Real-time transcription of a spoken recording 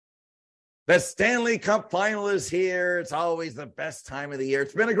The Stanley Cup Final is here. It's always the best time of the year.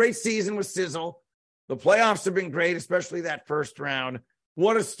 It's been a great season with Sizzle. The playoffs have been great, especially that first round.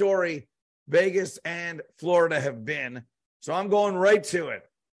 What a story Vegas and Florida have been. So I'm going right to it.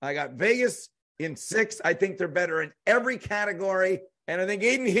 I got Vegas in 6. I think they're better in every category. And I think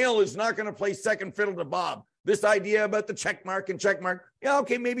Adin Hill is not going to play second fiddle to Bob. This idea about the check mark. Yeah,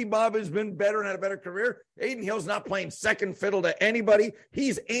 okay, maybe Bob has been better and had a better career. Adin Hill's not playing second fiddle to anybody.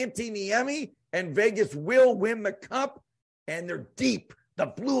 He's anti-Niemi, and Vegas will win the cup. And they're deep. The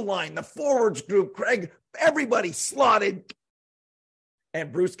blue line, the forwards group, Craig, everybody slotted.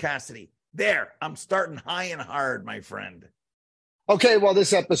 And Bruce Cassidy. There, I'm starting high and hard, my friend. Okay, well,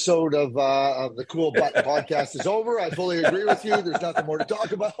 this episode of the Cool Button podcast is over. I fully agree with you. There's nothing more to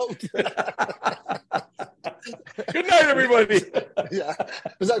talk about. Good night, everybody. Yeah,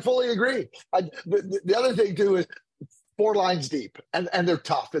 because I fully agree. The other thing, too, is 4 lines deep, and they're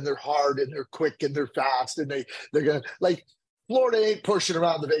tough, and they're hard, and they're quick, and they're fast, and they're going to, like, Florida ain't pushing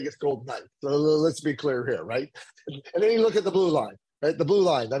around the Vegas Golden Knights. So let's be clear here, right? And then you look at the blue line. Right, the blue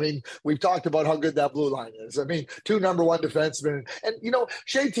line. I mean, we've talked about how good that blue line is. I mean, 2 number 1 defensemen. And,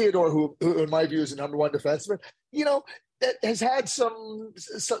 Shea Theodore, who in my view is a number 1 defenseman, has had some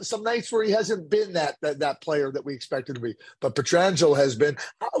nights where he hasn't been that player that we expected to be. But Pietrangelo has been.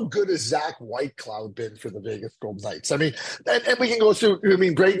 How good has Zach Whitecloud been for the Vegas Golden Knights? I mean, and we can go through,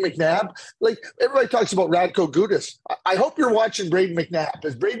 Braden McNabb. Like, everybody talks about Radko Gudas. I hope you're watching Braden McNabb,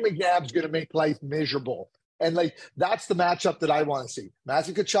 because Braden McNabb's going to make life miserable. And, that's the matchup that I want to see.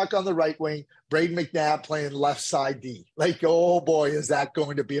 Matthew Tkachuk on the right wing, Braden McNabb playing left side D. Oh, boy, is that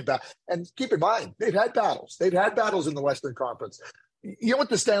going to be a battle. And keep in mind, they've had battles. They've had battles in the Western Conference. You know what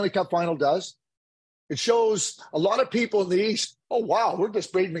the Stanley Cup Final does? It shows a lot of people in the East, oh, wow, where does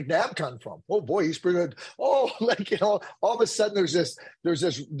Braden McNabb come from? Oh, boy, he's pretty good. Oh, all of a sudden there's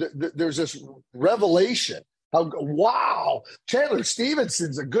this revelation. Wow, Chandler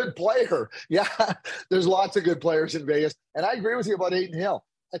Stevenson's a good player. Yeah, there's lots of good players in Vegas. And I agree with you about Adin Hill.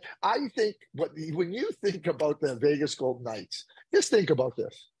 I think when you think about the Vegas Golden Knights, just think about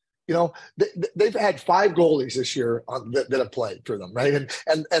this. They've had 5 goalies this year that have played for them, right?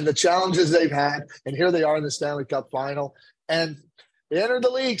 And the challenges they've had, and here they are in the Stanley Cup Final. And they entered the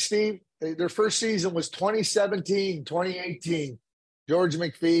league, Steve. Their first season was 2017, 2018. George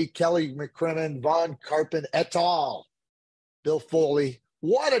McPhee, Kelly McCrimmon, Von Karpen, et al. Bill Foley.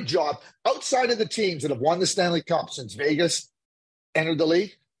 What a job. Outside of the teams that have won the Stanley Cup since Vegas entered the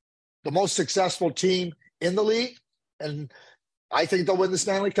league, the most successful team in the league, and I think they'll win the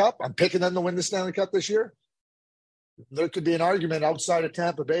Stanley Cup. I'm picking them to win the Stanley Cup this year. There could be an argument outside of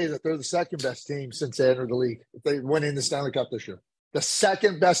Tampa Bay that they're the second best team since they entered the league. If they win in the Stanley Cup this year. The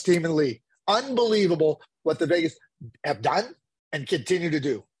second best team in the league. Unbelievable what the Vegas have done and continue to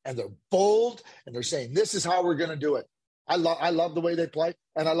do. And they're bold, and they're saying, this is how we're going to do it. I love the way they play,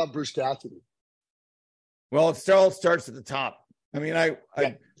 and I love Bruce Cassidy. Well, it all starts at the top. I mean,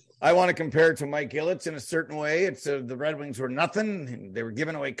 I want to compare it to Mike Ilitch in a certain way. It's the Red Wings were nothing. They were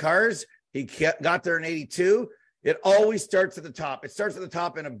giving away cars. He got there in 82. It always starts at the top. It starts at the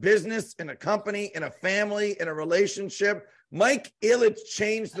top in a business, in a company, in a family, in a relationship. Mike Ilitch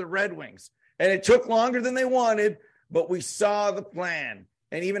changed the Red Wings, and it took longer than they wanted, but we saw the plan.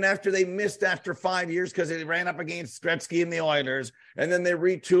 And even after they missed after 5 years because they ran up against Gretzky and the Oilers, and then they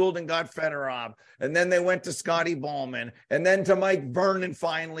retooled and got Fedorov, and then they went to Scotty Bowman, and then to Mike Vernon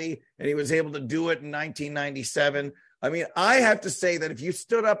finally, and he was able to do it in 1997. I mean, I have to say that if you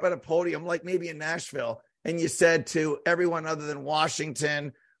stood up at a podium, like maybe in Nashville, and you said to everyone other than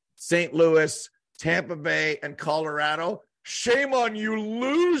Washington, St. Louis, Tampa Bay, and Colorado, shame on you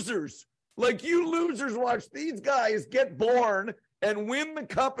losers. Like, you losers watch these guys get born and win the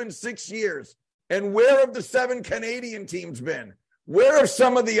cup in 6 years. And where have the 7 Canadian teams been? Where have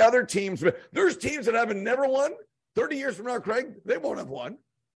some of the other teams been? There's teams that haven't never won. 30 years from now, Craig, they won't have won.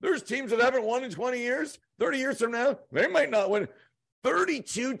 There's teams that haven't won in 20 years. 30 years from now, they might not win.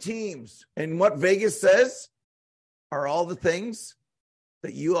 32 teams. And what Vegas says are all the things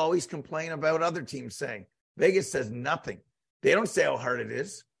that you always complain about other teams saying. Vegas says nothing. They don't say how hard it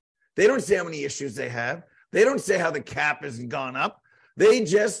is. They don't say how many issues they have. They don't say how the cap has gone up. They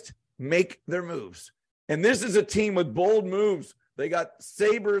just make their moves. And this is a team with bold moves. They got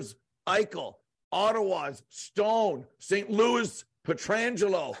Sabres, Eichel, Ottawa's, Stone, St. Louis,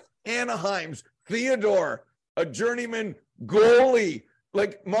 Pietrangelo, Anaheim's, Theodore, a journeyman goalie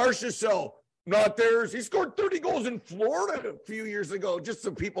like Marchessault, not theirs. He scored 30 goals in Florida a few years ago, just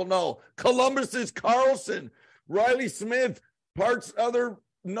so people know. Columbus's Carlson, Riley Smith, parts other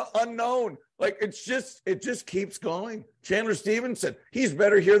unknown. Like it just keeps going. Chandler Stevenson, he's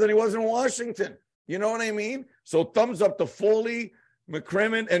better here than he was in Washington. You know what I mean? So thumbs up to Foley,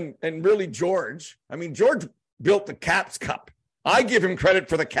 McCrimmon, and really George. I mean, George built the Caps Cup. I give him credit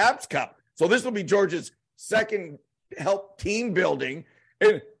for the Caps Cup. So this will be George's second help team building.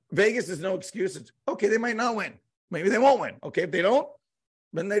 And Vegas is no excuses. Okay, they might not win. Maybe they won't win. Okay, if they don't,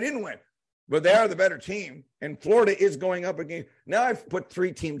 then they didn't win. But they are the better team. And Florida is going up against. Now I've put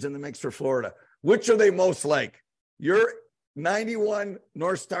 3 teams in the mix for Florida. Which are they most like? Your 91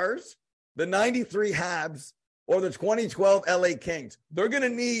 North Stars, the 93 Habs, or the 2012 LA Kings? They're going to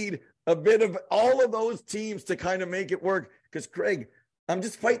need a bit of all of those teams to kind of make it work. Because, Craig, I'm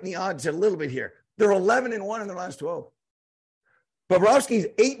just fighting the odds a little bit here. They're 11-1 in their last 12. Bobrovsky's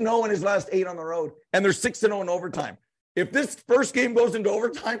 8-0 in his last 8 on the road, and they're 6-0 in overtime. If this first game goes into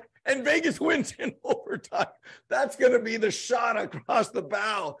overtime and Vegas wins in overtime, that's going to be the shot across the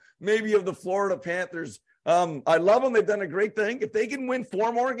bow, maybe, of the Florida Panthers. I love them. They've done a great thing. If they can win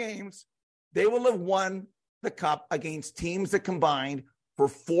 4 more games, they will have won the Cup against teams that combined for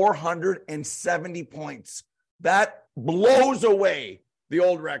 470 points. That blows away the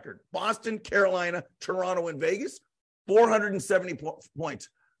old record. Boston, Carolina, Toronto, and Vegas, 470 points.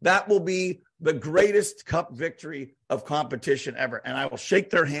 That will be the greatest Cup victory of competition ever. And I will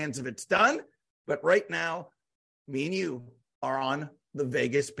shake their hands if it's done. But right now, me and you are on the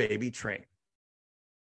Vegas baby train.